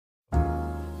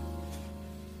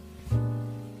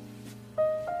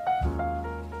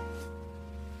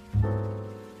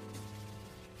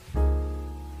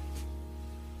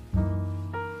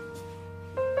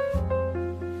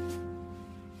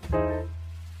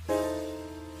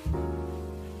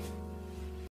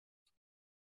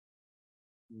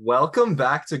Welcome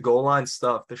back to Goal Line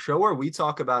Stuff, the show where we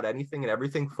talk about anything and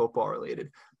everything football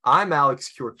related. I'm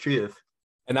Alex Kurchiev.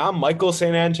 And I'm Michael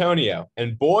San Antonio.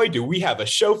 And boy, do we have a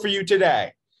show for you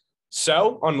today.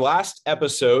 So on last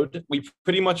episode, we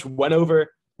pretty much went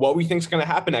over what we think is going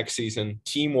to happen next season,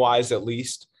 team-wise at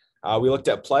least. We looked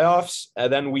at playoffs,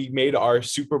 and then we made our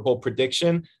Super Bowl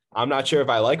prediction. I'm not sure if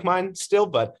I like mine still,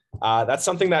 but that's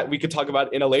something that we could talk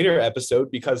about in a later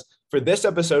episode, because for this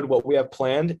episode, what we have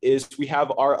planned is we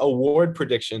have our award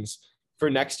predictions for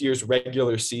next year's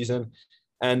regular season.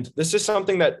 And this is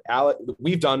something that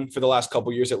we've done for the last couple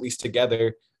of years, at least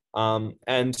together.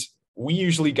 And we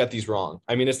usually get these wrong.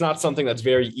 I mean, it's not something that's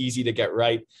very easy to get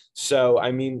right. So,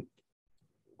 I mean,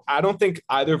 I don't think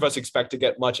either of us expect to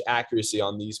get much accuracy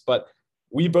on these, but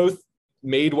we both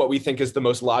made what we think is the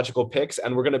most logical picks,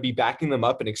 and we're going to be backing them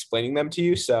up and explaining them to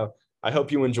you. So I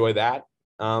hope you enjoy that.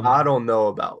 I don't know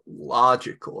about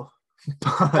logical,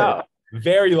 but no,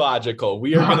 very logical.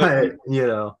 We are going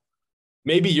to,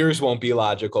 maybe yours won't be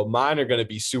logical. Mine are going to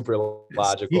be super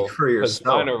logical. Speak for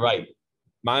yourself. Mine are right.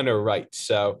 Mine are right.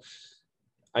 So,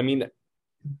 I mean,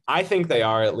 I think they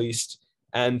are at least.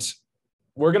 And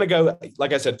we're going to go,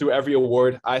 like I said, through every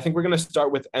award. I think we're going to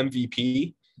start with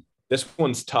MVP. This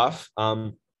one's tough.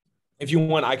 If you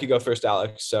want, I could go first,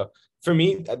 Alex. So for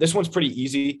me, this one's pretty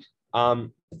easy.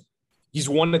 He's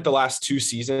won it the last 2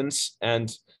 seasons. And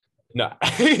no,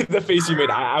 the face you made,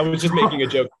 I was just making a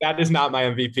joke. That is not my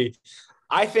MVP.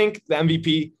 I think the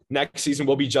MVP next season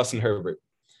will be Justin Herbert.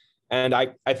 And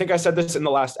I think I said this in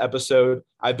the last episode.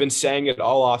 I've been saying it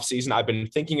all off season. I've been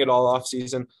thinking it all off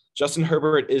season. Justin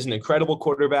Herbert is an incredible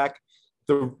quarterback.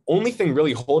 The only thing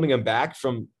really holding him back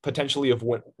from potentially of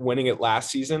winning it last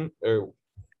season or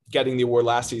getting the award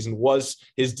last season was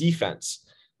his defense.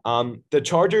 The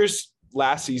Chargers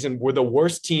last season were the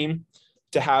worst team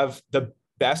to have the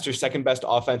best or second best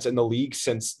offense in the league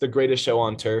since the greatest show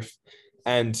on turf.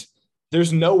 And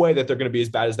there's no way that they're going to be as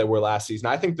bad as they were last season.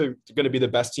 I think they're going to be the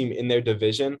best team in their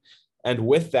division. And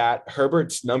with that,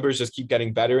 Herbert's numbers just keep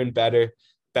getting better and better.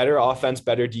 Better offense,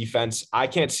 better defense. I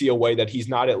can't see a way that he's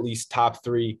not at least top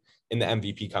 3 in the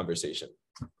MVP conversation.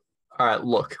 All right,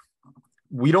 look,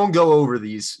 we don't go over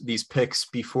these picks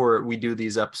before we do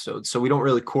these episodes, so we don't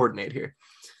really coordinate here.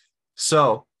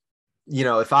 So,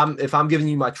 if I'm giving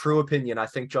you my true opinion, I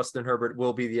think Justin Herbert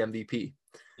will be the MVP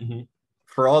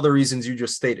for all the reasons you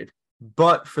just stated.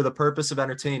 But for the purpose of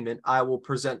entertainment, I will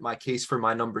present my case for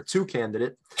my number 2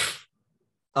 candidate.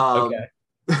 Okay.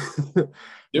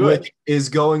 Which is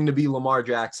going to be Lamar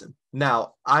Jackson.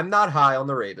 Now, I'm not high on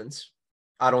the Ravens.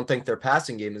 I don't think their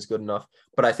passing game is good enough,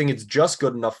 but I think it's just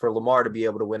good enough for Lamar to be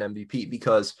able to win MVP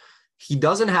because he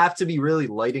doesn't have to be really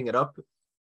lighting it up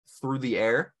through the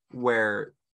air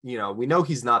where, we know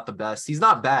he's not the best. He's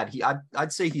not bad.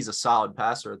 I'd say he's a solid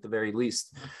passer at the very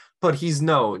least, but he's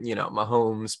no,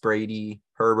 Mahomes, Brady,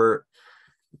 Herbert.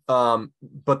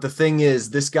 But the thing is,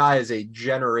 this guy is a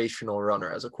generational runner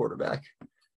as a quarterback.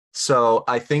 So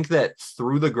I think that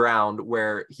through the ground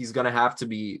where he's going to have to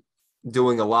be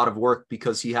doing a lot of work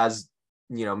because he has,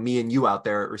 me and you out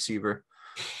there at receiver,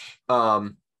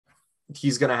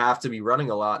 he's going to have to be running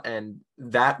a lot. And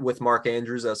that with Mark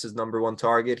Andrews as his number 1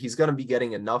 target, he's going to be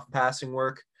getting enough passing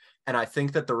work. And I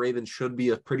think that the Ravens should be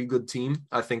a pretty good team.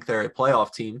 I think they're a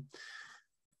playoff team,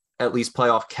 at least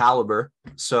playoff caliber.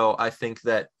 So I think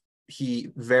that he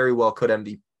very well could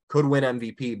win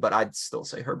MVP, but I'd still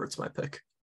say Herbert's my pick.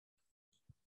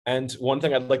 And one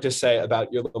thing I'd like to say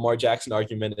about your Lamar Jackson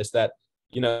argument is that,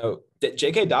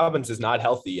 J.K. Dobbins is not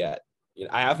healthy yet.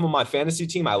 I have him on my fantasy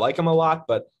team. I like him a lot,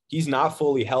 but he's not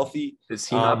fully healthy. Is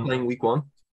he not playing week 1?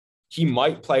 He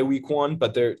might play week 1,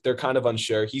 but they're kind of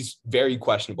unsure. He's very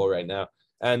questionable right now.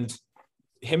 And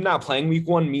him not playing week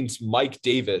 1 means Mike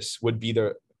Davis would be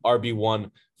the RB1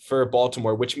 for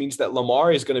Baltimore, which means that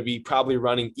Lamar is going to be probably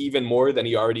running even more than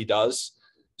he already does.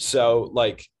 So,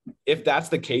 if that's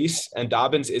the case and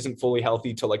Dobbins isn't fully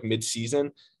healthy till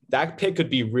mid-season, that pick could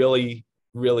be really,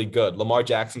 really good. Lamar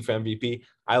Jackson for MVP.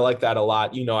 I like that a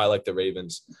lot. I like the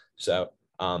Ravens. So,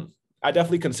 I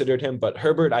definitely considered him, but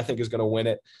Herbert, I think, is going to win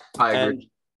it. I agree.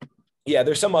 Yeah,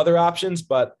 there's some other options,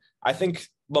 but I think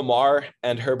Lamar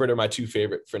and Herbert are my 2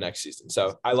 favorite for next season.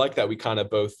 So I like that we kind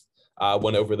of both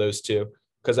went over those 2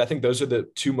 because I think those are the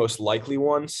 2 most likely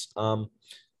ones.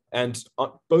 And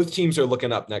both teams are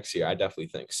looking up next year, I definitely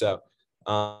think. So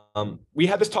we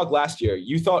had this talk last year.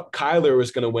 You thought Kyler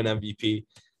was going to win MVP,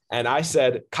 and I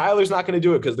said Kyler's not going to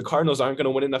do it because the Cardinals aren't going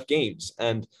to win enough games.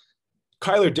 And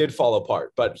Kyler did fall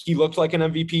apart, but he looked like an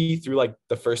MVP through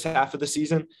the first half of the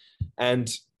season.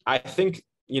 And I think,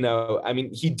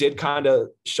 he did kind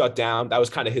of shut down. That was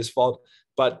kind of his fault.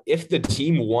 But if the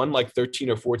team won like 13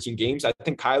 or 14 games, I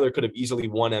think Kyler could have easily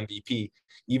won MVP,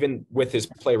 even with his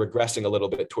play regressing a little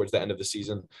bit towards the end of the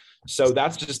season. So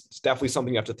that's just definitely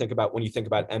something you have to think about when you think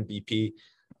about MVP.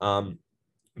 But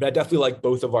I definitely like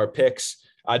both of our picks.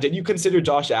 Did you consider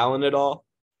Josh Allen at all,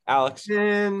 Alex?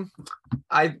 And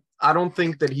I don't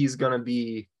think that he's gonna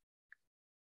be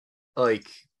like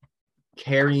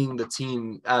carrying the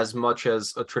team as much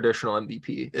as a traditional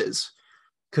MVP is.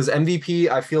 Because MVP,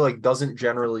 I feel like, doesn't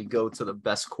generally go to the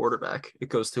best quarterback. It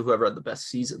goes to whoever had the best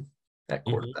season at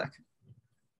quarterback.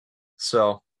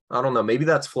 So I don't know. Maybe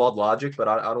that's flawed logic, but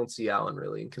I don't see Allen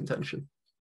really in contention.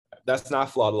 That's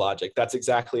not flawed logic. That's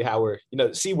exactly how we're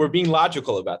being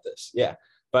logical about this. Yeah.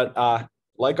 But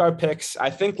like our picks, I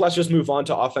think let's just move on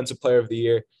to Offensive Player of the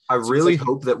Year. I really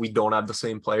hope that we don't have the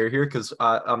same player here because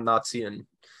I'm not seeing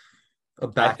a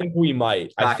I think we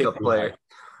might. Backup player.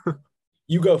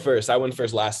 You go first. I went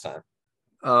first last time.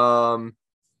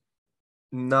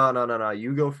 No.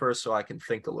 You go first so I can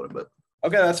think a little bit.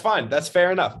 Okay, that's fine. That's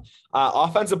fair enough.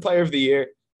 Offensive Player of the Year.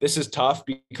 This is tough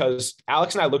because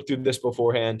Alex and I looked through this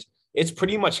beforehand. It's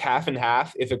pretty much half and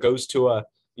half if it goes to a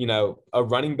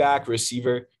running back,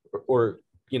 receiver, or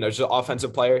just an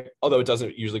offensive player, although it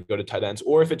doesn't usually go to tight ends,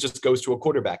 or if it just goes to a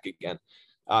quarterback again.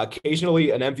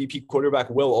 Occasionally, an MVP quarterback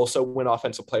will also win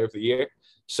Offensive Player of the Year.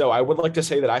 So I would like to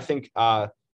say that I think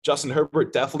Justin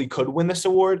Herbert definitely could win this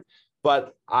award,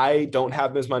 but I don't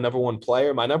have him as my number one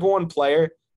player. My number one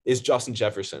player is Justin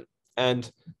Jefferson. And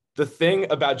the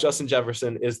thing about Justin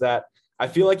Jefferson is that I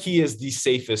feel like he is the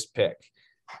safest pick.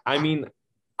 I mean,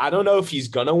 I don't know if he's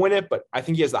going to win it, but I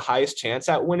think he has the highest chance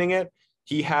at winning it.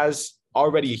 He has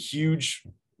already a huge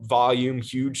volume,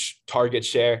 huge target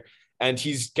share, and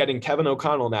he's getting Kevin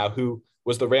O'Connell now, who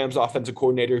was the Rams offensive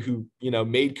coordinator who,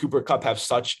 made Cooper Kupp have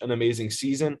such an amazing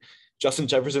season. Justin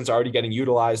Jefferson's already getting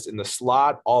utilized in the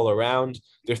slot all around.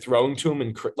 They're throwing to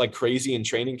him like crazy in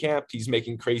training camp. He's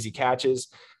making crazy catches.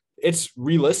 It's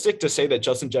realistic to say that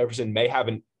Justin Jefferson may have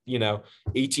an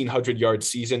 1,800 yard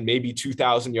season, maybe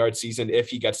 2,000 yard season if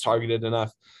he gets targeted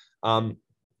enough.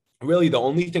 Really, the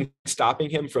only thing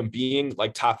stopping him from being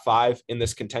like top 5 in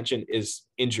this contention is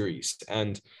injuries.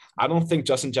 And I don't think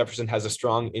Justin Jefferson has a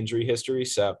strong injury history.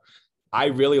 So I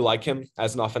really like him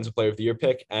as an Offensive Player of the Year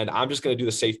pick. And I'm just going to do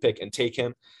the safe pick and take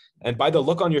him. And by the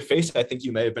look on your face, I think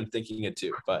you may have been thinking it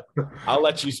too, but I'll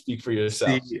let you speak for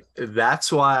yourself. See,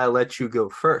 that's why I let you go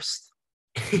first,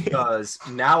 because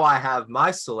now I have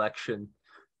my selection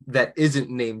that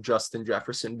isn't named Justin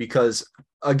Jefferson, because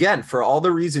again, for all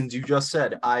the reasons you just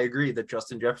said, I agree that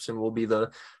Justin Jefferson will be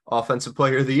the Offensive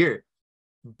Player of the Year.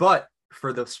 But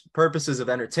for the purposes of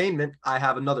entertainment, I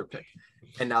have another pick.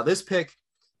 And now this pick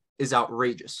is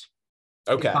outrageous.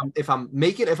 Okay. If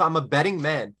I'm a betting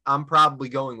man, I'm probably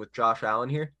going with Josh Allen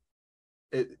here,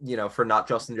 for not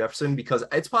Justin Jefferson, because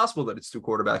it's possible that it's two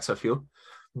quarterbacks, I feel.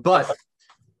 But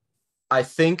I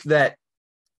think that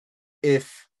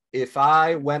if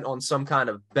I went on some kind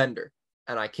of bender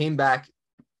and I came back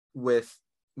with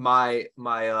my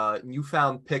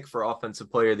newfound pick for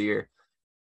Offensive Player of the Year,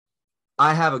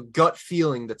 I have a gut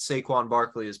feeling that Saquon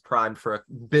Barkley is primed for a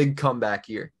big comeback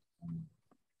year.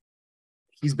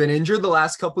 He's been injured the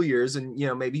last couple of years, and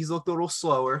maybe he's looked a little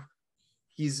slower.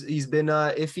 He's been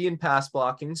iffy in pass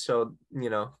blocking, so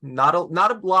not a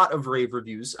lot of rave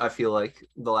reviews, I feel like,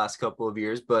 the last couple of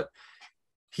years, but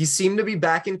he seemed to be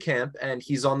back in camp, and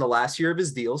he's on the last year of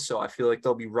his deal, so I feel like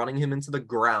they'll be running him into the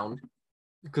ground,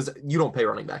 because you don't pay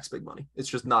running backs big money. It's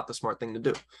just not the smart thing to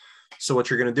do. So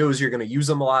what you're going to do is you're going to use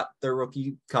them a lot, their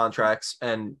rookie contracts,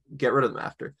 and get rid of them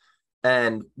after.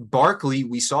 And Barkley,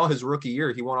 we saw his rookie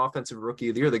year. He won Offensive Rookie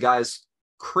of the Year. The guy's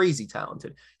crazy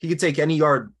talented. He could take any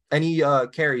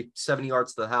carry 70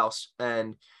 yards to the house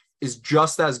and is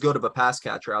just as good of a pass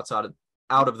catcher out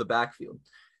of the backfield.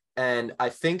 And I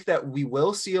think that we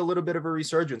will see a little bit of a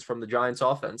resurgence from the Giants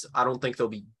offense. I don't think they'll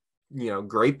be,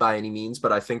 great by any means,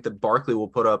 but I think that Barkley will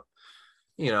put up,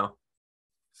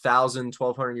 1,000,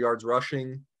 1,200 yards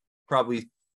rushing,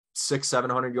 probably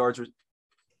 600-700 yards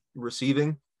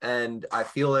receiving. And I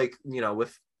feel like,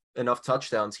 with enough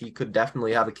touchdowns, he could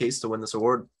definitely have a case to win this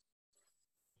award.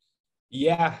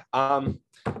 Yeah.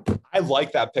 I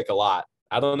like that pick a lot.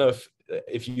 I don't know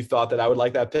if you thought that I would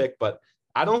like that pick, but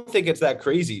I don't think it's that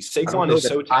crazy. Saquon is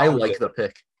so talented. I like the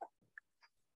pick.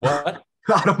 What?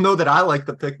 I don't know that I like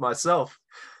the pick myself.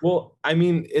 Well, I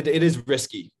mean, it is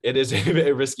risky. It is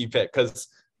a risky pick because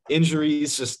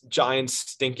injuries, just Giants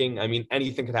stinking. I mean,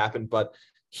 anything could happen, but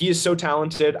he is so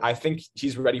talented. I think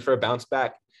he's ready for a bounce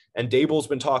back. And Dable's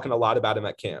been talking a lot about him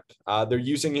at camp. They're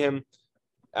using him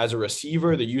as a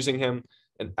receiver. They're using him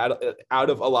and out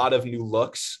of a lot of new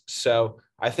looks. So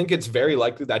I think it's very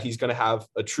likely that he's going to have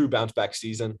a true bounce back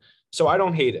season. So I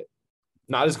don't hate it.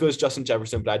 Not as good as Justin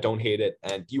Jefferson, but I don't hate it.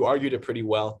 And you argued it pretty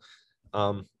well.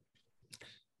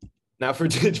 Now for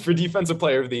defensive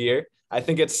player of the year, I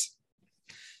think it's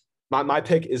my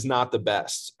pick is not the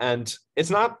best. And it's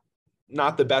not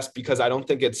the best because I don't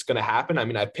think it's going to happen. I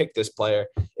mean, I picked this player.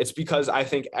 It's because I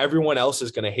think everyone else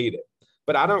is going to hate it.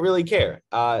 But I don't really care.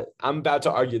 I'm about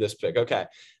to argue this pick. Okay.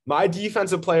 My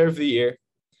defensive player of the year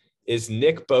is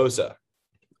Nick Bosa.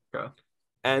 Okay.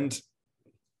 And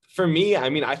for me, I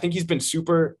mean, I think he's been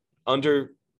super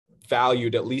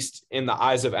undervalued, at least in the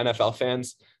eyes of NFL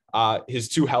fans. His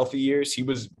 2 healthy years, he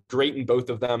was great in both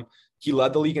of them. He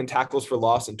led the league in tackles for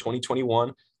loss in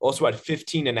 2021, also had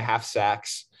 15 and a half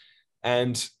sacks.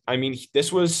 And I mean,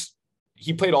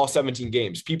 he played all 17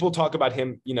 games. People talk about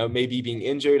him, maybe being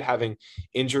injured, having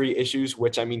injury issues,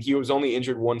 which I mean, he was only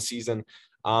injured 1 season.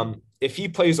 If he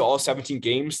plays all 17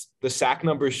 games, the sack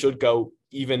numbers should go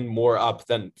even more up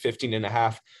than 15 and a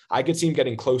half. I could see him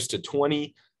getting close to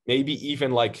 20, maybe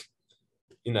even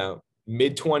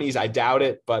mid 20s. I doubt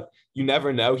it, but you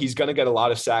never know. He's going to get a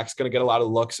lot of sacks, going to get a lot of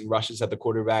looks and rushes at the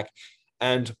quarterback.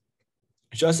 And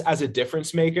just as a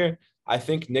difference maker, I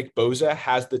think Nick Bosa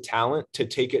has the talent to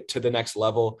take it to the next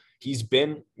level. He's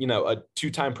been, a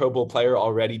 2-time Pro Bowl player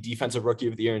already, defensive rookie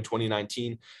of the year in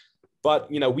 2019. But,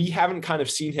 we haven't kind of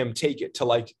seen him take it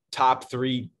to top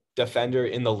 3 defender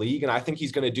in the league. And I think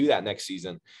he's going to do that next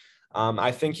season.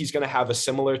 I think he's going to have a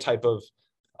similar type of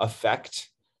effect,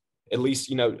 at least,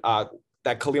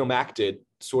 that Khalil Mack did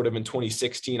sort of in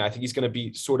 2016. I think he's going to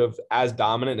be sort of as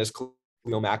dominant as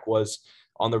Khalil Mack was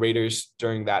on the Raiders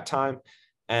during that time.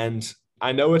 And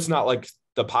I know it's not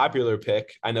the popular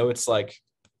pick. I know it's the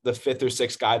 5th or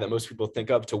 6th guy that most people think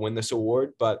of to win this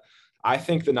award, but I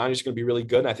think the Niners are going to be really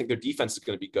good. And I think their defense is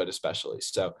going to be good, especially.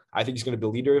 So I think he's going to be the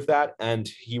leader of that, and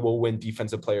he will win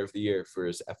Defensive Player of the Year for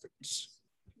his efforts.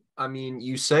 I mean,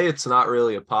 you say it's not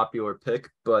really a popular pick,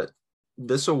 but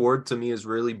this award to me is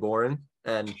really boring,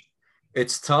 and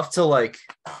it's tough to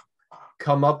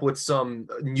come up with some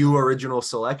new original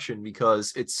selection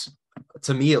because it's,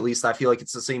 to me at least, I feel like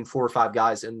it's the same 4 or 5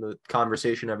 guys in the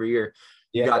conversation every year.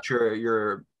 You got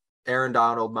your Aaron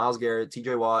Donald, Myles Garrett,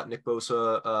 TJ Watt, Nick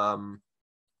Bosa,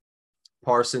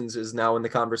 Parsons is now in the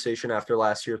conversation after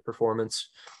last year's performance,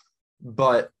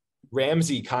 but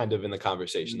Ramsey kind of in the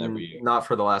conversation every year. Not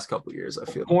for the last couple of years, I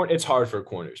feel. It's hard for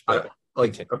corners, but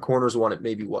a corner's won it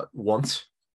maybe once?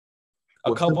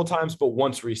 A couple times, but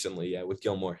once recently, with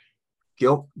Gilmore.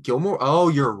 Gilmore? Oh,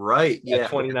 you're right. Yeah,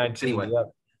 2019. Anyway,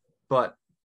 but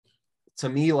to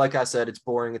me, like I said, it's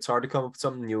boring. It's hard to come up with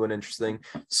something new and interesting.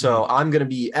 So I'm going to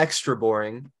be extra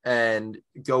boring and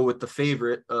go with the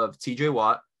favorite of TJ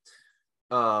Watt.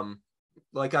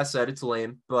 Like I said, it's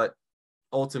lame, but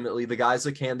ultimately the guy's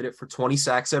a candidate for 20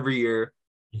 sacks every year.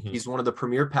 Mm-hmm. He's one of the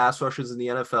premier pass rushers in the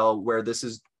NFL, where this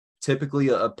is typically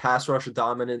a pass rush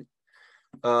dominant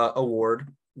award.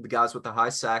 The guys with the high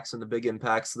sacks and the big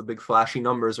impacts, the big flashy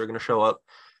numbers are going to show up,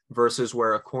 versus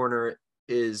where a corner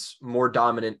is more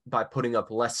dominant by putting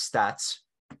up less stats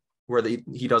where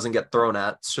he doesn't get thrown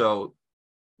at. So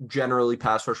generally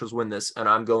pass rushers win this, and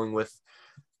I'm going with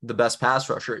the best pass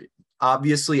rusher.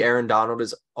 Obviously, Aaron Donald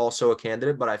is also a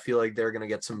candidate, but I feel like they're going to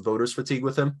get some voters fatigue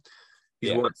with him.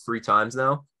 He's won it 3 times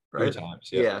now, right? 3 times,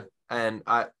 yeah. And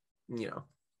I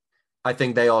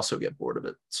think they also get bored of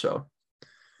it. So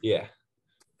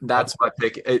that's my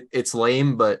pick. It's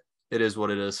lame, but it is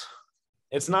what it is.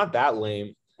 It's not that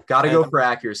lame. Got to go for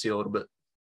accuracy a little bit.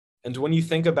 And when you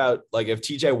think about if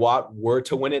TJ Watt were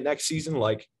to win it next season,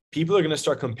 people are going to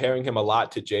start comparing him a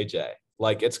lot to JJ.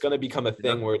 It's going to become a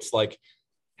thing where it's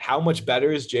how much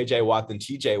better is JJ Watt than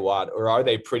TJ Watt, or are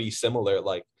they pretty similar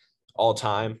all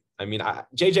time? I mean,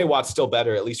 JJ Watt's still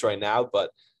better, at least right now,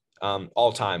 but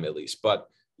all time at least. But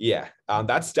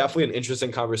that's definitely an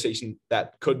interesting conversation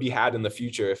that could be had in the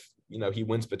future if he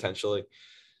wins potentially.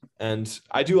 And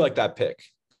I do like that pick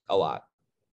a lot.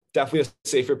 Definitely a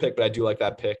safer pick, but I do like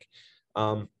that pick.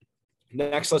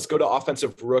 Next, let's go to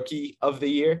Offensive Rookie of the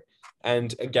Year.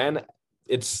 And again,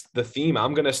 it's the theme.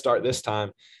 I'm going to start this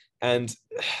time. And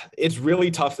it's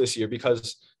really tough this year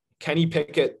because Kenny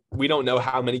Pickett, we don't know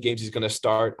how many games he's going to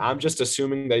start. I'm just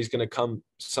assuming that he's going to come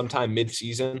sometime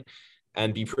mid-season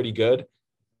and be pretty good.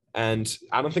 And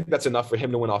I don't think that's enough for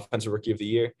him to win Offensive Rookie of the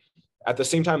Year. At the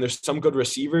same time, there's some good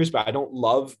receivers, but I don't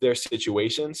love their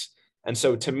situations. And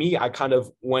so to me, I kind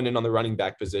of went in on the running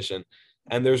back position.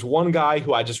 And there's one guy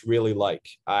who I just really like.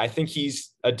 I think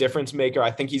he's a difference maker. I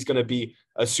think he's going to be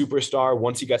a superstar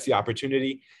once he gets the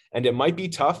opportunity. And it might be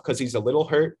tough because he's a little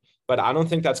hurt, but I don't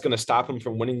think that's going to stop him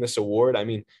from winning this award. I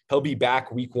mean, he'll be back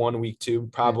week 1, week 2,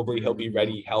 probably. He'll be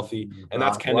ready, healthy, and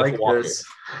that's Kenneth Walker.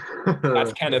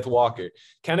 That's Kenneth Walker.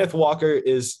 Kenneth Walker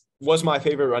was my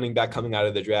favorite running back coming out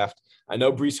of the draft. I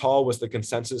know Breece Hall was the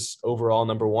consensus overall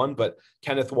number 1, but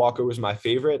Kenneth Walker was my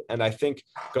favorite. And I think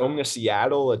going to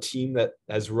Seattle, a team that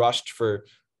has rushed for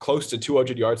close to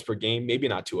 200 yards per game, maybe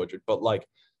not 200, but like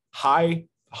high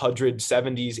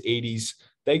 170s, 80s.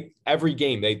 Every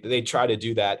game they try to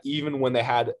do that, even when they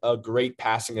had a great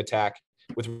passing attack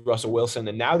with Russell Wilson.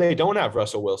 And now they don't have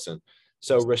Russell Wilson.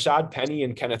 So Rashad Penny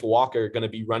and Kenneth Walker are going to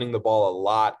be running the ball a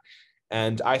lot.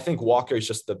 And I think Walker is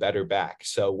just the better back.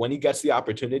 So when he gets the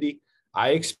opportunity, I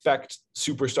expect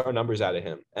superstar numbers out of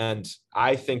him. And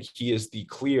I think he is the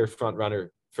clear front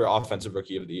runner for Offensive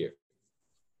Rookie of the Year.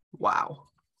 Wow.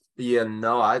 Yeah,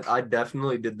 no, I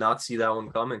definitely did not see that one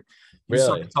coming. You Really?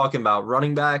 started talking about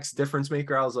running backs, difference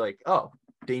maker. I was like, oh,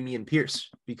 Dameon Pierce,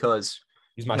 because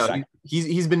He's my second.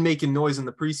 He's been making noise in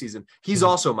the preseason. He's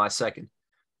also my second.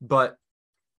 But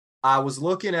I was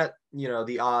looking at,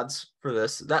 the odds for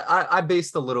this. That I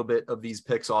based a little bit of these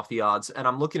picks off the odds, and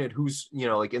I'm looking at who's,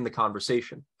 like in the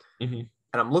conversation. Mm-hmm.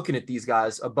 And I'm looking at these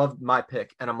guys above my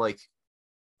pick, and I'm like,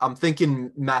 I'm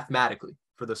thinking mathematically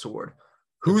for this award.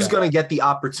 Who's going to get the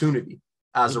opportunity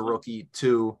as a rookie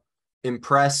to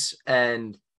impress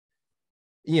and,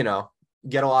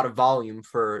 get a lot of volume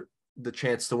for the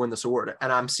chance to win this award?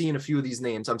 And I'm seeing a few of these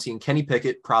names. I'm seeing Kenny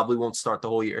Pickett probably won't start the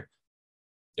whole year.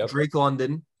 Yep. Drake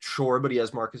London, sure, but he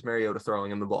has Marcus Mariota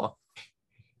throwing him the ball.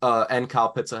 And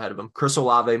Kyle Pitts ahead of him. Chris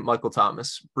Olave, Michael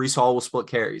Thomas. Breece Hall will split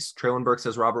carries. Treylon Burks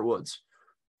has Robert Woods.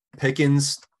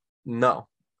 Pickens, no.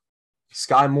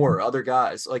 Sky Moore, other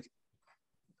guys. Like,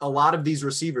 a lot of these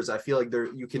receivers, I feel like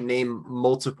you can name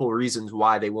multiple reasons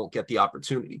why they won't get the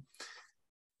opportunity.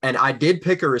 And I did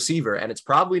pick a receiver, and it's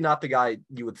probably not the guy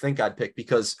you would think I'd pick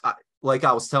because, like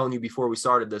I was telling you before we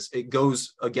started this, it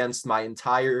goes against my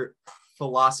entire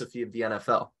philosophy of the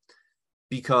NFL.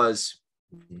 Because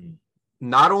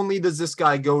not only does this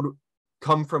guy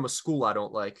come from a school I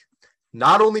don't like,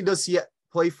 not only does he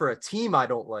play for a team I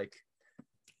don't like,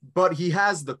 but he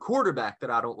has the quarterback that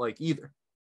I don't like either.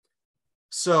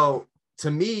 So to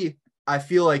me, I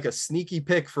feel like a sneaky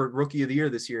pick for Rookie of the Year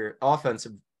this year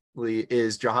offensively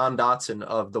is Jahan Dotson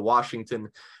of the Washington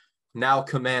now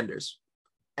Commanders.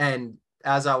 And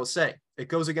as I was saying, it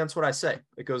goes against what I say.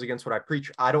 It goes against what I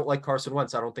preach. I don't like Carson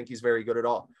Wentz. I don't think he's very good at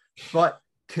all. But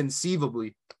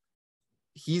conceivably,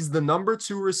 he's the number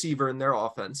 2 receiver in their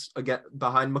offense again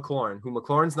behind McLaurin, who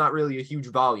McLaurin's not really a huge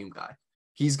volume guy.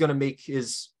 He's going to make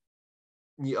his,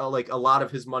 like a lot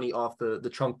of his money off the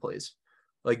chunk plays.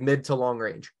 Like mid to long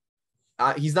range.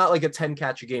 He's not like a 10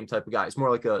 catch a game type of guy. He's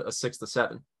more like a 6 to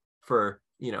 7 for,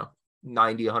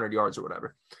 90, 100 yards or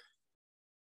whatever.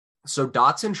 So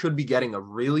Dotson should be getting a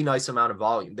really nice amount of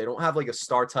volume. They don't have like a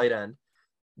star tight end.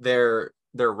 Their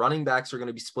running backs are going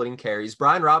to be splitting carries.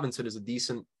 Brian Robinson is a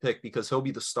decent pick because he'll be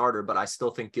the starter, but I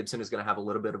still think Gibson is going to have a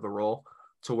little bit of a role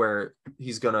to where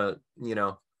he's going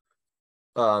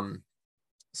to,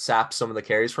 sap some of the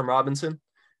carries from Robinson.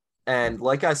 And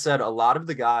like I said, a lot of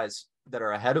the guys that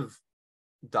are ahead of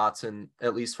Dotson,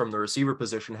 at least from the receiver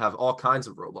position, have all kinds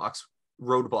of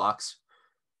roadblocks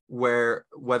where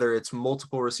whether it's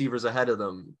multiple receivers ahead of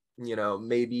them,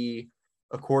 maybe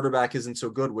a quarterback isn't so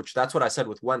good, which that's what I said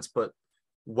with Wentz, but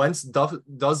Wentz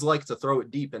does like to throw it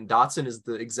deep. And Dotson is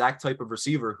the exact type of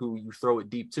receiver who you throw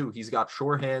it deep to. He's got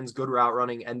sure hands, good route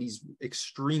running, and he's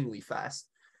extremely fast.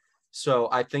 So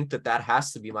I think that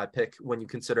has to be my pick when you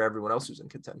consider everyone else who's in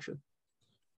contention.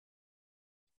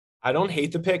 I don't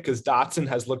hate the pick because Dotson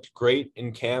has looked great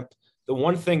in camp.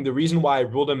 The reason why I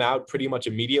ruled him out pretty much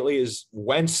immediately is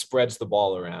Wentz spreads the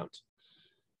ball around.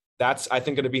 That's, I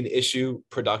think, going to be an issue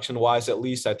production-wise, at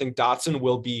least. I think Dotson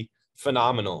will be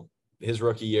phenomenal his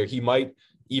rookie year. He might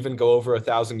even go over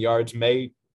 1,000 yards,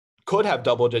 could have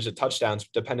double-digit touchdowns,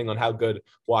 depending on how good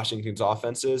Washington's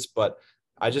offense is. But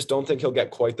I just don't think he'll get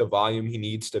quite the volume he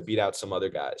needs to beat out some other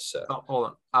guys. So. Oh, hold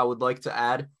on. I would like to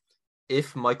add,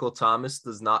 if Michael Thomas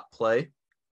does not play,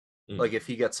 like if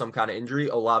he gets some kind of injury,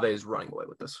 Olave is running away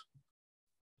with this.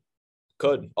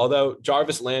 Could. Although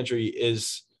Jarvis Landry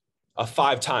is a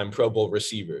 5-time Pro Bowl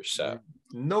receiver. So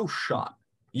no shot.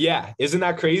 Yeah. Isn't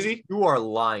that crazy? You are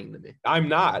lying to me. I'm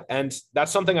not. And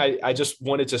that's something I just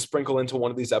wanted to sprinkle into one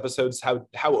of these episodes, how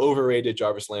overrated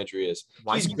Jarvis Landry is.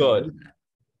 He's good.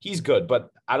 He's good,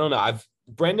 but I don't know.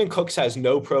 Brandon Cooks has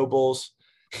no Pro Bowls.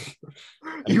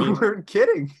 You weren't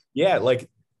kidding. Yeah,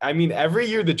 every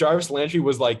year that Jarvis Landry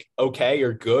was okay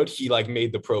or good, he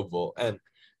made the Pro Bowl, and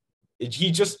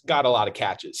he just got a lot of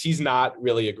catches. He's not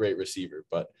really a great receiver,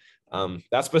 but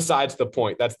That's besides the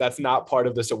point. That's not part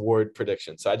of this award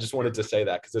prediction. So I just wanted to say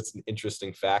that because it's an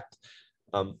interesting fact.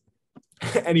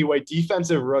 Anyway,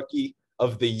 defensive rookie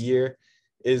of the year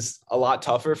is a lot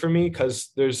tougher for me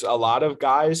because there's a lot of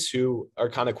guys who are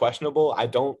kind of questionable. I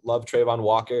don't love Trayvon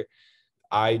Walker.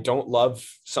 I don't love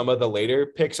some of the later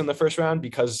picks in the first round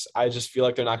because I just feel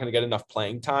like they're not going to get enough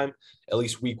playing time, at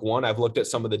least week one. I've looked at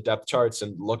some of the depth charts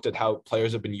and looked at how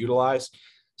players have been utilized.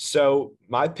 So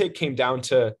my pick came down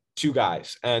to two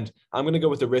guys, and I'm going to go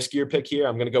with the riskier pick here.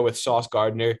 I'm going to go with Sauce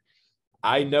Gardner.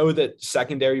 I know that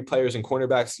secondary players and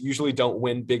cornerbacks usually don't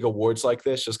win big awards like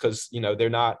this just because, they're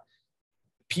not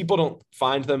 – people don't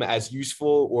find them as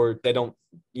useful or they don't,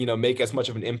 make as much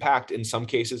of an impact in some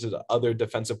cases as other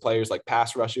defensive players like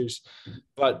pass rushers.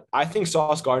 But I think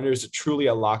Sauce Gardner is truly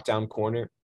a lockdown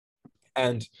corner,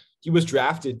 and he was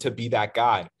drafted to be that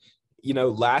guy.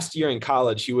 Last year in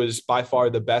college, he was by far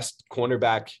the best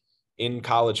cornerback in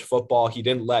college football. He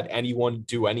didn't let anyone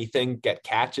do anything, get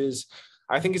catches.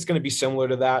 I think it's going to be similar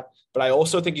to that, but I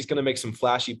also think he's going to make some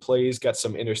flashy plays, get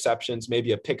some interceptions,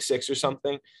 maybe a pick six or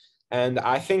something. And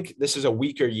I think this is a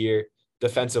weaker year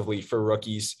defensively for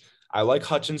rookies. I like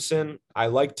Hutchinson. I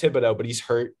like Thibodeaux, but he's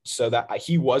hurt. So that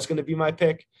he was going to be my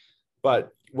pick, but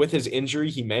with his injury,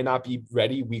 he may not be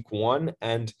ready week one.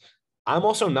 And I'm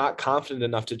also not confident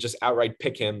enough to just outright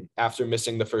pick him after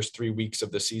missing the first 3 weeks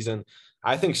of the season.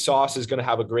 I think Sauce is going to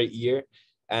have a great year,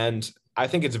 and I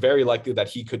think it's very likely that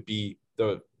he could be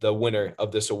the winner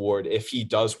of this award if he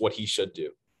does what he should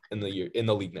do in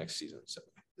the league next season. So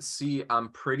see, I'm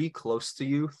pretty close to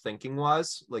you thinking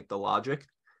wise, like the logic.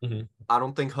 Mm-hmm. I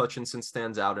don't think Hutchinson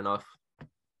stands out enough.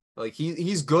 Like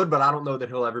he's good, but I don't know that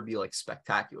he'll ever be like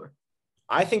spectacular.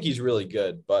 I think he's really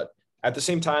good, but at the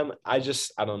same time, I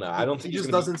don't know. I don't think he just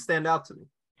doesn't stand out to me.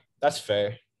 That's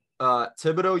fair.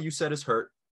 Thibodeaux, you said, is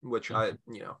hurt, which I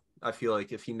feel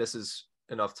like if he misses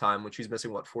enough time, which he's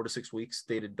missing 4 to 6 weeks,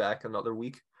 dated back another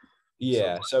week.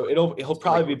 Yeah, so he'll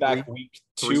probably be back week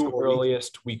 2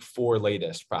 earliest, week 4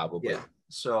 latest, probably. Yeah.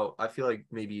 So I feel like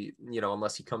maybe,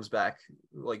 unless he comes back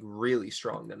like really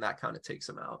strong, then that kind of takes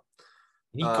him out.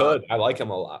 He could. I like him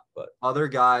a lot, but other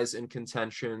guys in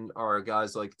contention are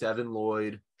guys like Devin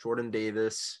Lloyd, Jordan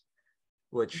Davis,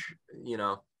 which, I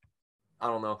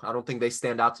don't know. I don't think they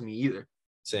stand out to me either.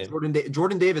 Same.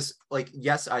 Jordan Davis, like,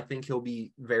 yes, I think he'll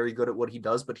be very good at what he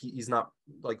does, but he's not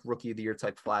like rookie of the year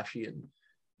type flashy. And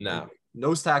no,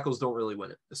 nose tackles don't really win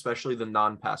it, especially the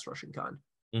non-pass rushing kind.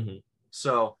 Mm-hmm.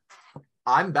 So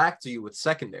I'm back to you with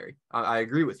secondary. I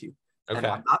agree with you. Okay. And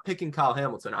I'm not picking Kyle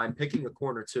Hamilton. I'm picking a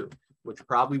corner too, which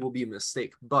probably will be a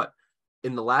mistake. But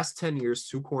in the last 10 years,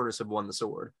 2 corners have won this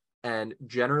award. And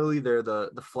generally, they're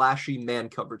the flashy man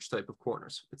coverage type of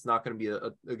corners. It's not going to be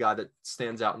a guy that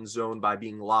stands out in zone by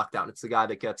being locked down. It's the guy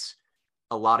that gets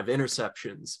a lot of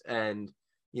interceptions and,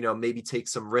 maybe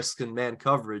takes some risk in man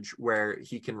coverage where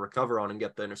he can recover on and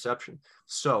get the interception.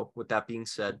 So with that being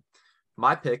said,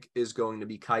 my pick is going to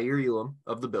be Kaiir Elam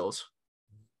of the Bills.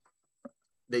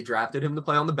 They drafted him to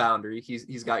play on the boundary.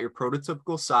 He's got your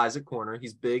prototypical size at corner.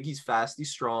 He's big, he's fast,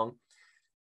 he's strong,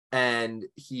 and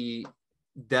he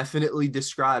definitely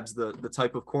describes the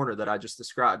type of corner that I just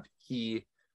described. He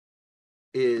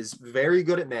is very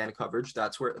good at man coverage.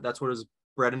 That's what his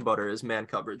bread and butter is, man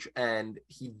coverage. And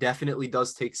he definitely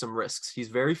does take some risks. He's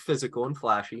very physical and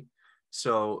flashy,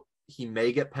 so he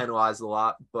may get penalized a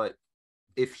lot, but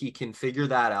if he can figure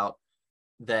that out,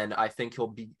 then I think he'll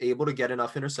be able to get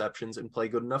enough interceptions and play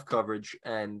good enough coverage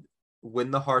and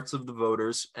win the hearts of the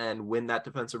voters and win that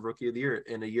defensive rookie of the year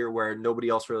in a year where nobody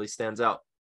else really stands out.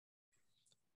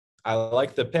 I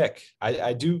like the pick.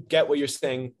 I do get what you're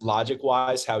saying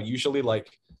logic-wise, how usually like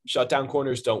shutdown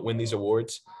corners don't win these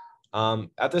awards.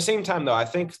 At the same time, though, I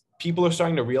think people are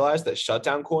starting to realize that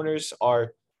shutdown corners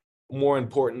are more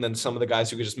important than some of the guys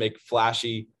who could just make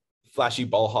flashy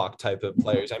ball hawk type of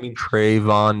players. I mean,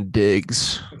 Trayvon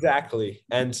Diggs. Exactly.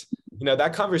 And,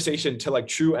 that conversation to like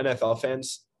true NFL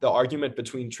fans, the argument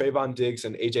between Trayvon Diggs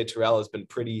and AJ Terrell has been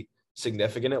pretty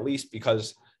significant, at least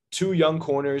because 2 young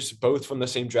corners, both from the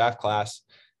same draft class,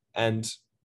 and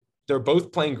they're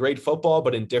both playing great football,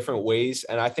 but in different ways.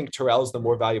 And I think Terrell is the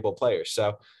more valuable player.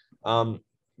 So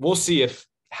we'll see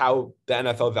how the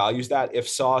NFL values that. If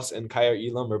Sauce and Kaiir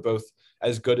Elam are both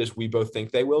as good as we both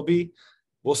think they will be,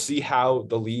 we'll see how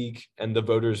the league and the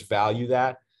voters value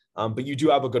that. But you do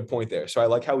have a good point there. So I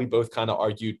like how we both kind of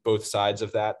argued both sides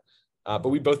of that. But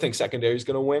we both think secondary is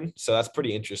going to win. So that's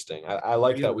pretty interesting. I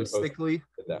like that we both did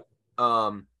that.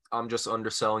 I'm just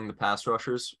underselling the pass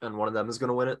rushers, and one of them is going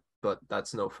to win it, but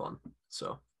that's no fun.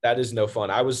 So that is no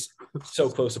fun. I was so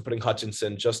close to putting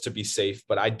Hutchinson just to be safe,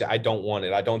 but I don't want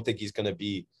it. I don't think he's going to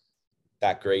be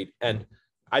that great. And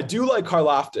I do like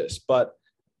Karlaftis, but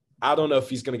I don't know if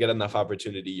he's going to get enough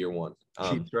opportunity year one.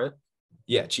 Chiefs, right?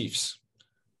 Yeah, Chiefs.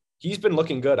 He's been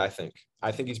looking good, I think.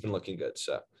 I think he's been looking good.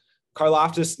 So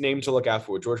Karlaftis, name to look out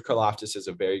for. George Karlaftis is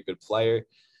a very good player.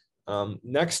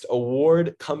 Next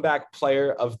award, comeback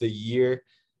player of the year.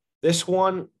 This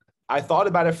one, I thought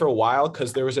about it for a while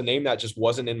because there was a name that just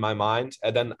wasn't in my mind.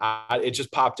 And then it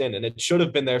just popped in, and it should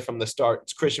have been there from the start.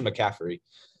 It's Christian McCaffrey.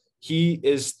 He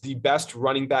is the best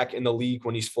running back in the league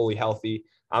when he's fully healthy.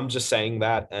 I'm just saying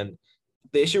that. And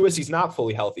the issue is he's not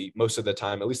fully healthy most of the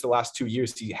time. At least the last 2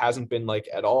 years, he hasn't been like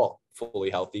at all fully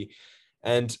healthy.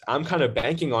 And I'm kind of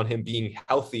banking on him being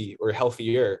healthy or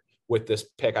healthier with this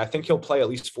pick. I think he'll play at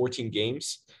least 14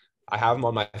 games. I have him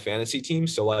on my fantasy team.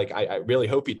 So like, I really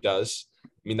hope he does.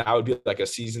 I mean, that would be like a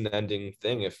season ending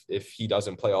thing if he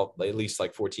doesn't play at least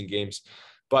like 14 games,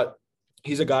 but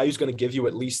he's a guy who's going to give you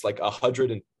at least like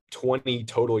 120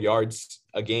 total yards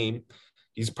a game.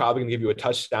 He's probably going to give you a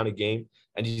touchdown a game,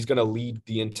 and he's going to lead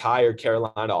the entire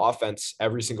Carolina offense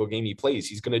every single game he plays.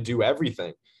 He's going to do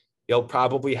everything. He'll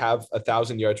probably have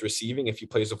 1,000 yards receiving if he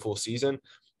plays a full season.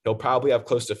 He'll probably have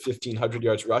close to 1,500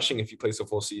 yards rushing if he plays a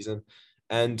full season.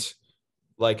 And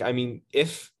like, I mean,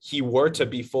 if he were to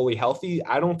be fully healthy,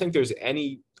 I don't think there's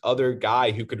any other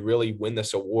guy who could really win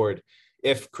this award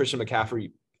if Christian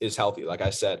McCaffrey is healthy, like I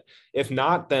said. If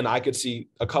not, then I could see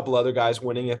a couple other guys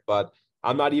winning it, but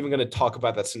I'm not even going to talk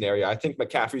about that scenario. I think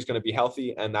McCaffrey's going to be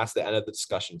healthy, and that's the end of the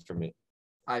discussion for me.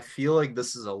 I feel like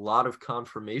this is a lot of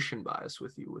confirmation bias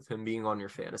with you, with him being on your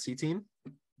fantasy team.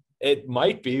 It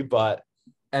might be, but...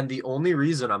 And the only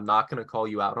reason I'm not going to call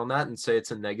you out on that and say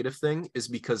it's a negative thing is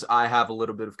because I have a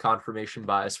little bit of confirmation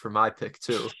bias for my pick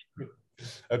too.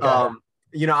 Okay.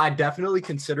 You know, I definitely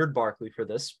considered Barkley for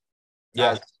this.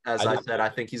 Yeah. As I said, I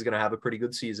think he's going to have a pretty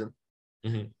good season.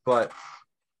 Mm-hmm. But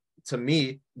to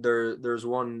me, there's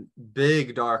one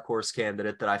big dark horse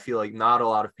candidate that I feel like not a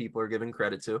lot of people are giving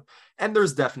credit to. And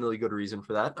there's definitely good reason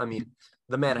for that. I mean,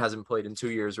 the man hasn't played in 2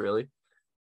 years, really,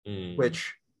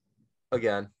 which,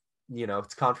 again, you know,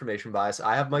 it's confirmation bias.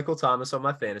 I have Michael Thomas on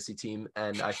my fantasy team,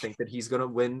 and I think that he's going to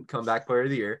win comeback player of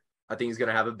the year. I think he's going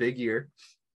to have a big year.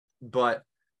 But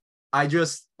I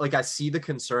just, like, I see the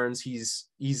concerns. He's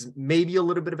maybe a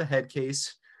little bit of a head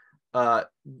case.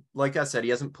 Like I said, he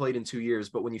hasn't played in 2 years,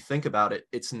 but when you think about it,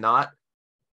 it's not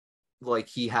like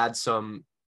he had some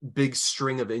big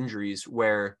string of injuries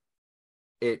where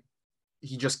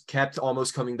he just kept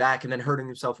almost coming back and then hurting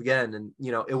himself again. And,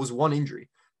 you know, it was one injury.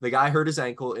 The guy hurt his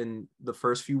ankle in the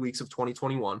first few weeks of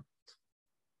 2021.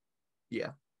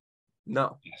 Yeah.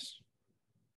 No. Yes.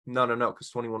 No, because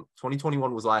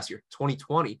 2021 was last year.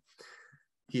 2020,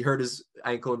 he hurt his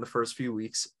ankle in the first few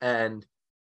weeks, and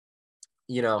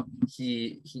you know,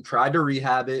 he tried to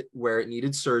rehab it where it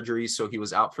needed surgery, so he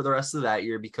was out for the rest of that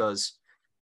year because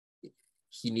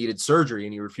he needed surgery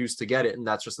and he refused to get it, and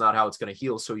that's just not how it's going to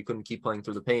heal, so he couldn't keep playing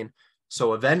through the pain.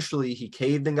 So eventually he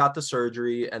caved and got the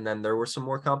surgery, and then there were some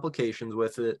more complications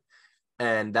with it,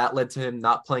 and that led to him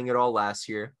not playing at all last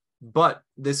year. But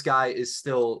this guy is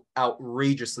still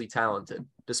outrageously talented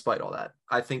despite all that.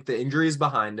 I think the injury is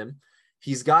behind him.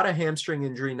 He's got a hamstring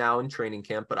injury now in training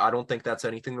camp, but I don't think that's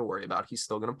anything to worry about. He's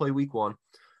still going to play week 1,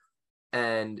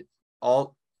 and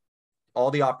all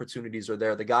the opportunities are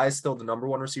there. The guy is still the number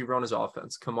 1 receiver on his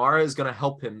offense. Kamara is going to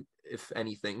help him, if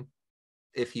anything,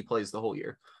 if he plays the whole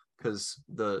year, because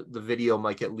the video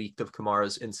might get leaked of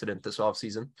Kamara's incident this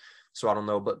offseason. So I don't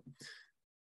know, but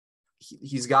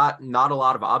he's got not a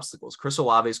lot of obstacles. Chris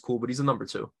Olave is cool, but he's a number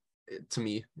 2. To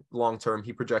me, long-term,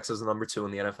 he projects as a number 2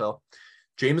 in the NFL.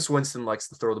 Jameis Winston likes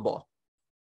to throw the ball.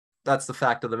 That's the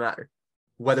fact of the matter.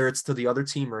 Whether it's to the other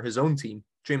team or his own team,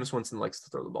 Jameis Winston likes to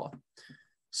throw the ball.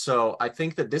 So I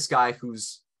think that this guy,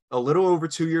 who's a little over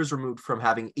 2 years removed from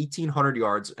having 1,800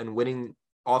 yards and winning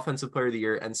Offensive Player of the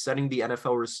Year and setting the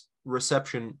NFL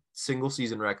reception single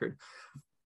season record,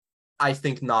 I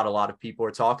think not a lot of people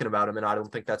are talking about him, and I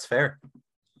don't think that's fair.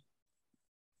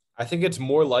 I think it's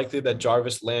more likely that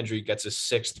Jarvis Landry gets a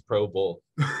 6th Pro Bowl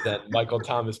than Michael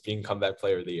Thomas being comeback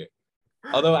player of the year.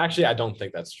 Although, actually, I don't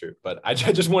think that's true, but I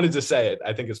just wanted to say it.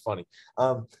 I think it's funny.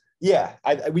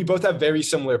 We both have very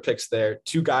similar picks there.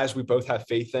 2 guys we both have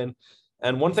faith in.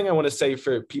 And one thing I want to say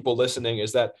for people listening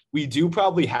is that we do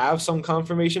probably have some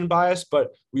confirmation bias,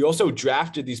 but we also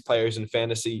drafted these players in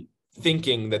fantasy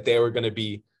thinking that they were going to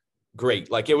be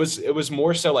great. Like it was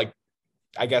more so like,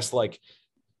 I guess, like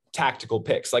tactical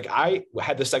picks. Like I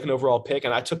had the 2nd overall pick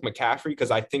and I took McCaffrey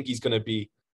because I think he's going to be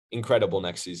incredible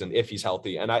next season if he's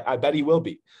healthy. And I bet he will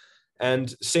be. And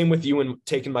same with you in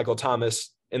taking Michael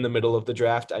Thomas in the middle of the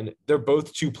draft. And they're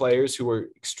both 2 players who are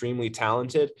extremely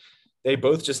talented. They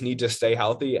both just need to stay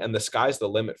healthy, and the sky's the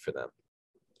limit for them.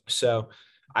 So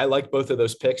I like both of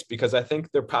those picks because I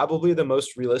think they're probably the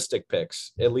most realistic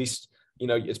picks. At least,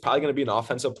 it's probably going to be an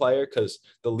offensive player because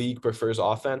the league prefers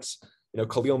offense.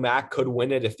 Khalil Mack could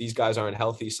win it if these guys aren't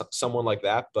healthy, someone like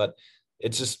that. But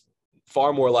it's just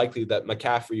far more likely that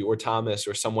McCaffrey or Thomas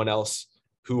or someone else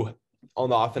who on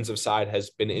the offensive side has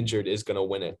been injured is going to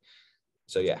win it.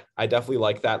 So, yeah, I definitely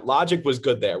like that. Logic was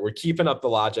good there. We're keeping up the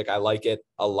logic. I like it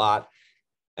a lot.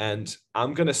 And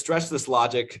I'm going to stress this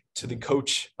logic to the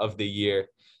coach of the year.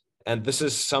 And this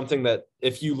is something that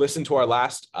if you listen to our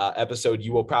last episode,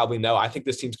 you will probably know. I think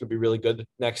this team's going to be really good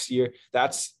next year.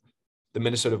 That's the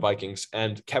Minnesota Vikings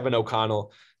and Kevin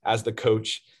O'Connell as the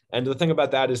coach. And the thing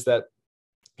about that is that,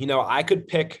 I could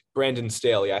pick Brandon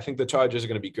Staley. I think the Chargers are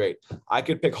going to be great. I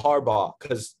could pick Harbaugh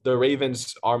because the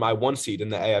Ravens are my 1 seed in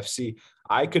the AFC.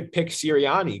 I could pick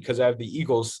Sirianni because I have the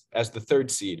Eagles as the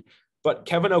 3rd seed. But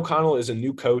Kevin O'Connell is a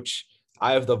new coach.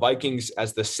 I have the Vikings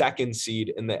as the 2nd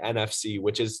seed in the NFC,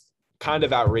 which is kind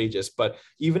of outrageous. But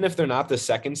even if they're not the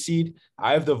 2nd seed,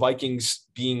 I have the Vikings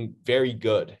being very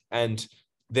good. And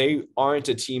they aren't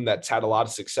a team that's had a lot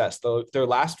of success. Though their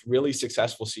last really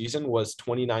successful season was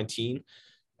 2019,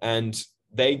 and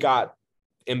they got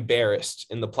embarrassed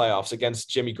in the playoffs against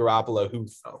Jimmy Garoppolo, who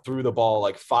threw the ball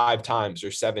like 5 times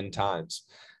or 7 times.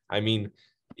 I mean,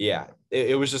 yeah,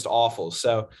 it was just awful.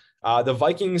 So the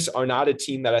Vikings are not a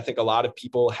team that I think a lot of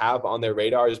people have on their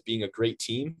radar as being a great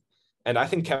team. And I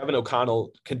think Kevin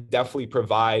O'Connell can definitely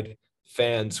provide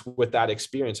fans with that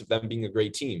experience of them being a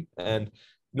great team. And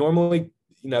normally,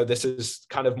 this is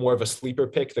kind of more of a sleeper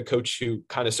pick, the coach who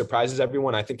kind of surprises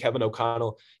everyone. I think Kevin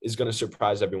O'Connell is going to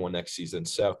surprise everyone next season.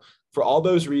 So for all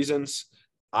those reasons,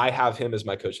 I have him as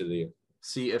my coach of the year.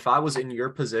 See, if I was in your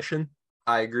position,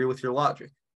 I agree with your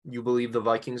logic. You believe the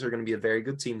Vikings are going to be a very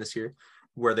good team this year,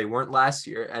 where they weren't last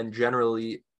year. And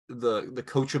generally, the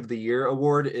coach of the year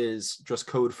award is just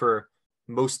code for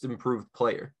most improved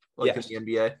player, like in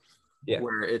the NBA,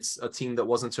 where it's a team that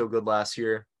wasn't so good last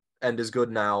year and is good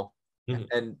now. Mm-hmm.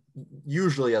 And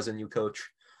usually as a new coach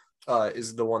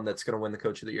is the one that's going to win the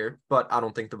coach of the year. But I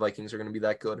don't think the Vikings are going to be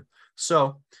that good.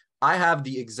 So I have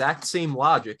the exact same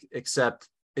logic, except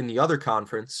in the other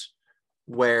conference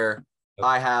where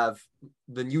I have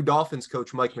the new Dolphins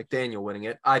coach, Mike McDaniel, winning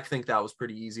it. I think that was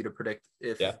pretty easy to predict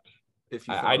if you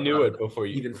I knew it before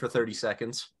you even for 30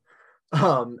 seconds.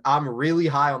 I'm really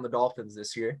high on the Dolphins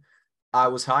this year. I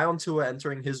was high on Tua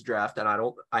entering his draft, and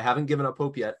I haven't given up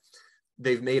hope yet.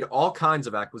 They've made all kinds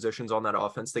of acquisitions on that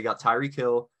offense. They got Tyreek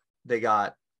Hill, they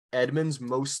got Edmonds,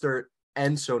 Mostert,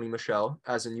 and Sony Michel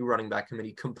as a new running back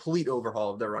committee, complete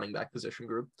overhaul of their running back position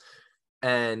group.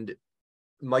 And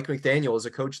Mike McDaniel is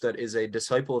a coach that is a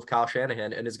disciple of Kyle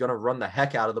Shanahan and is going to run the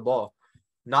heck out of the ball.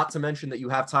 Not to mention that you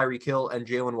have Tyreek Hill and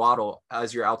Jalen Waddle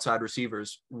as your outside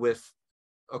receivers with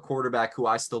a quarterback who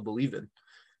I still believe in,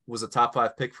 was a top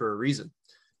 5 pick for a reason.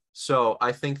 So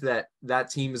I think that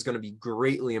team is going to be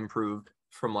greatly improved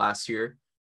from last year,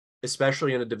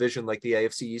 especially in a division like the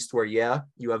AFC East where, you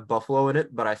have Buffalo in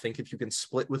it. But I think if you can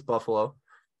split with Buffalo,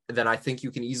 then I think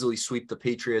you can easily sweep the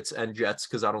Patriots and Jets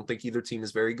because I don't think either team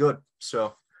is very good.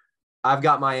 So I've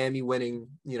got Miami winning,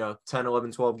 10,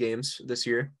 11, 12 games this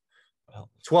year. Well,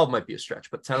 12 might be a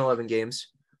stretch, but 10, 11 games.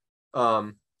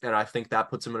 And I think that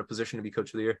puts them in a position to be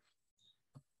coach of the year.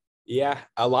 Yeah,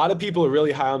 a lot of people are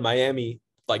really high on Miami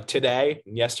like today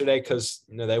and yesterday because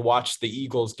they watched the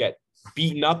Eagles get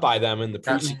beaten up by them in the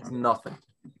preseason. That means nothing.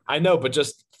 I know, but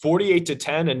just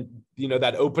 48-10 and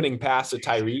that opening pass to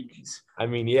Tyreek. I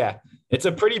mean, yeah, it's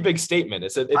a pretty big statement.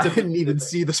 I didn't even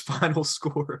see this final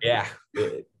score. Yeah,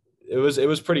 it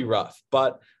was pretty rough,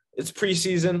 but it's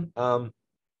preseason.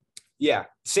 Yeah,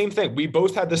 same thing. We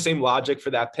both had the same logic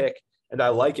for that pick, and I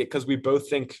like it because we both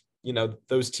think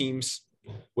those teams,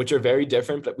 which are very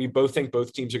different, but we both think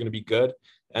both teams are going to be good,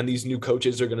 and these new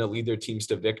coaches are going to lead their teams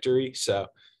to victory. So,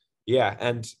 yeah,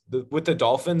 and with the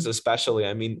Dolphins especially,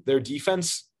 I mean, their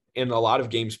defense in a lot of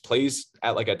games plays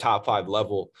at like a top 5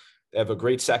 level. They have a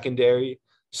great secondary.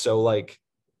 So,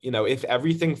 if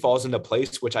everything falls into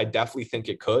place, which I definitely think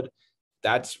it could,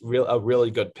 that's a really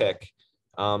good pick.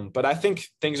 But I think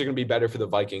things are going to be better for the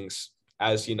Vikings.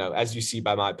 As you see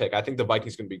by my pick, I think the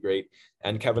Vikings are going to be great.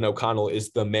 And Kevin O'Connell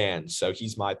is the man. So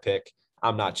he's my pick.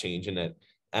 I'm not changing it.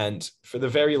 And for the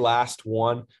very last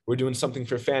one, we're doing something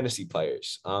for fantasy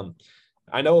players.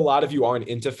 I know a lot of you aren't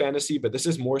into fantasy, but this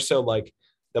is more so like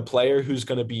the player who's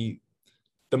going to be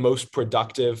the most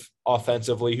productive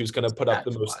offensively, who's going to put up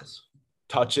the most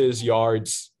touches,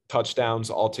 yards, touchdowns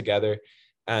all together,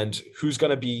 and who's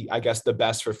going to be, I guess, the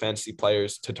best for fantasy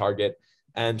players to target.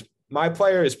 And my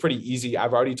player is pretty easy.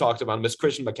 I've already talked about him. It's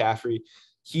Christian McCaffrey.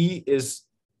 He is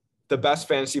the best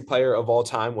fantasy player of all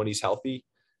time when he's healthy.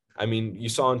 I mean, you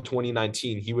saw in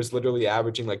 2019, he was literally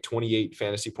averaging like 28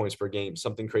 fantasy points per game,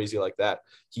 something crazy like that.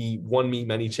 He won me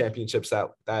many championships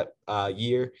that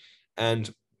year.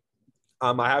 And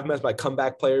I have him as my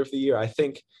comeback player of the year. I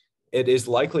think it is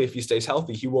likely if he stays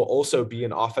healthy, he will also be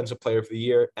an offensive player of the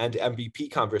year and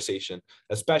MVP conversation,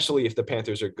 especially if the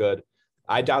Panthers are good.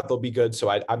 I doubt they'll be good, so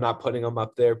I'm not putting them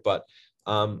up there. But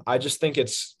I just think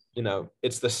it's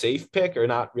the safe pick, or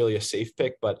not really a safe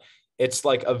pick, but it's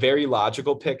like a very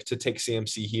logical pick to take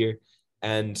CMC here.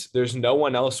 And there's no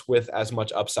one else with as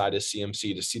much upside as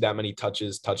CMC to see that many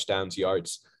touches, touchdowns,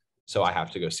 yards. So I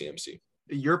have to go CMC.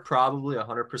 You're probably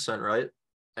 100% right.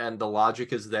 And the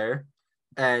logic is there.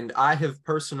 And I have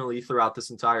personally, throughout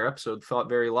this entire episode, thought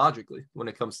very logically when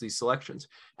it comes to these selections.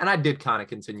 And I did kind of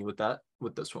continue with that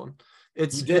with this one.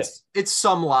 It's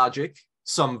some logic,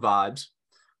 some vibes,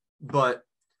 but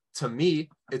to me,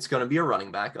 it's going to be a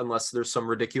running back unless there's some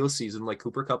ridiculous season like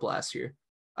Cooper Kupp last year.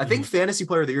 I think Fantasy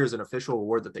Player of the Year is an official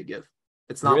award that they give.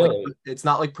 It's not really? It's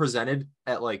not like presented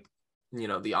at like,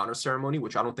 the honor ceremony,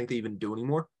 which I don't think they even do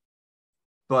anymore.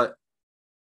 But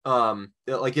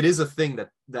like it is a thing that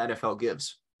the NFL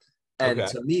gives. And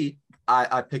to me,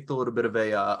 I picked a little bit of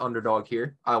a underdog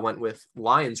here. I went with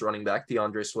Lions running back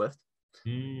DeAndre Swift.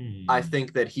 I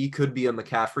think that he could be a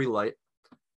McCaffrey light.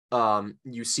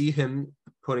 You see him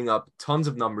putting up tons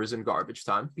of numbers in garbage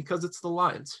time because it's the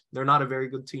Lions. They're not a very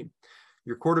good team.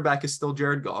 Your quarterback is still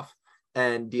Jared Goff,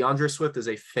 and DeAndre Swift is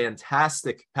a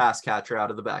fantastic pass catcher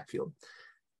out of the backfield,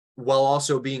 while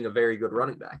also being a very good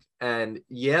running back. And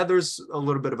yeah, there's a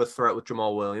little bit of a threat with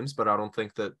Jamal Williams, but I don't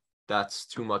think that that's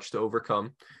too much to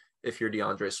overcome if you're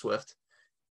DeAndre Swift.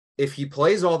 If he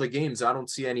plays all the games, I don't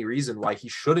see any reason why he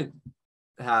shouldn't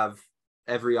have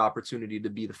every opportunity to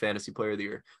be the Fantasy Player of the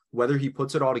Year. Whether he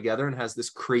puts it all together and has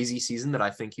this crazy season that I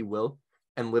think he will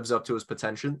and lives up to his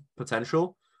potential,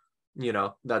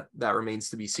 that remains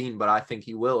to be seen, but I think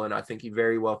he will, and I think he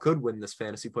very well could win this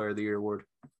Fantasy Player of the Year award.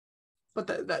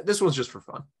 But this one's just for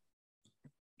fun.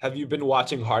 Have you been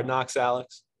watching Hard Knocks,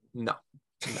 Alex? No.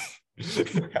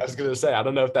 I was going to say, I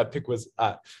don't know if that pick was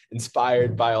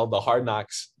inspired by all the Hard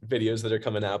Knocks videos that are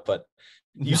coming out, but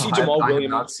you see Jamal Williams. I have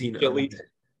not seen it.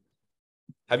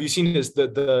 Have you seen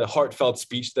the heartfelt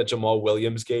speech that Jamal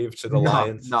Williams gave to the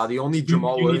Lions? No, the only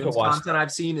Jamal Williams content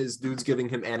I've seen is dudes giving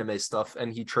him anime stuff,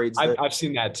 and he trades that. I've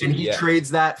seen that too. And he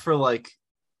trades that for like,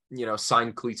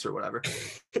 signed cleats or whatever.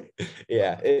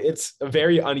 Yeah, it's a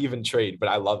very uneven trade, but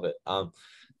I love it.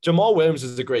 Jamal Williams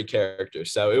is a great character,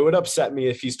 so it would upset me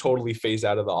if he's totally phased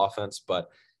out of the offense. But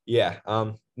yeah,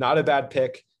 not a bad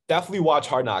pick. Definitely watch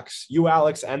Hard Knocks. You,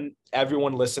 Alex, and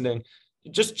everyone listening,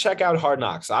 just check out Hard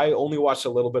Knocks. I only watched a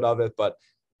little bit of it, but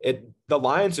the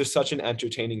Lions are such an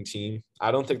entertaining team.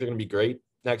 I don't think they're going to be great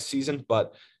next season,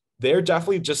 but they're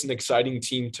definitely just an exciting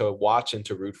team to watch and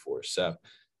to root for. So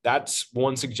that's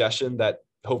one suggestion that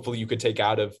hopefully you could take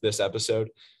out of this episode.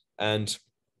 And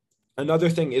another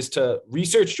thing is to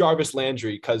research Jarvis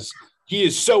Landry because he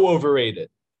is so overrated.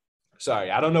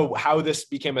 Sorry, I don't know how this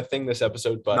became a thing this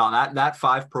episode, but no, that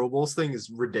 5 Pro Bowls thing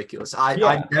is ridiculous. I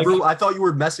thought you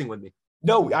were messing with me.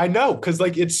 No, I know, because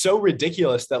like it's so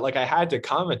ridiculous that like I had to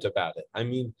comment about it. I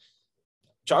mean,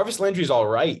 Jarvis Landry's all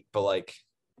right, but like,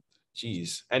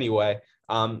 geez. Anyway,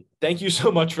 thank you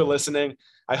so much for listening.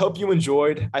 I hope you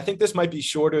enjoyed. I think this might be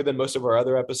shorter than most of our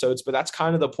other episodes, but that's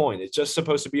kind of the point. It's just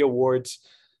supposed to be awards.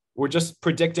 We're just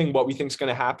predicting what we think is going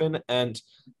to happen, and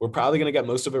we're probably going to get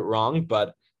most of it wrong,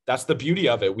 but that's the beauty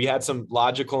of it. We had some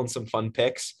logical and some fun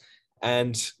picks,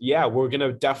 and yeah, we're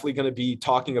definitely going to be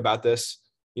talking about this,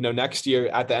 next year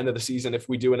at the end of the season. If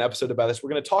we do an episode about this, we're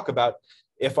going to talk about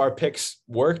if our picks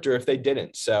worked or if they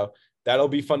didn't. So that'll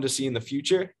be fun to see in the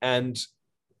future, and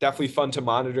definitely fun to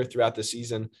monitor throughout the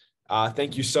season.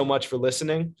 Thank you so much for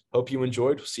listening. Hope you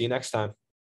enjoyed. We'll see you next time.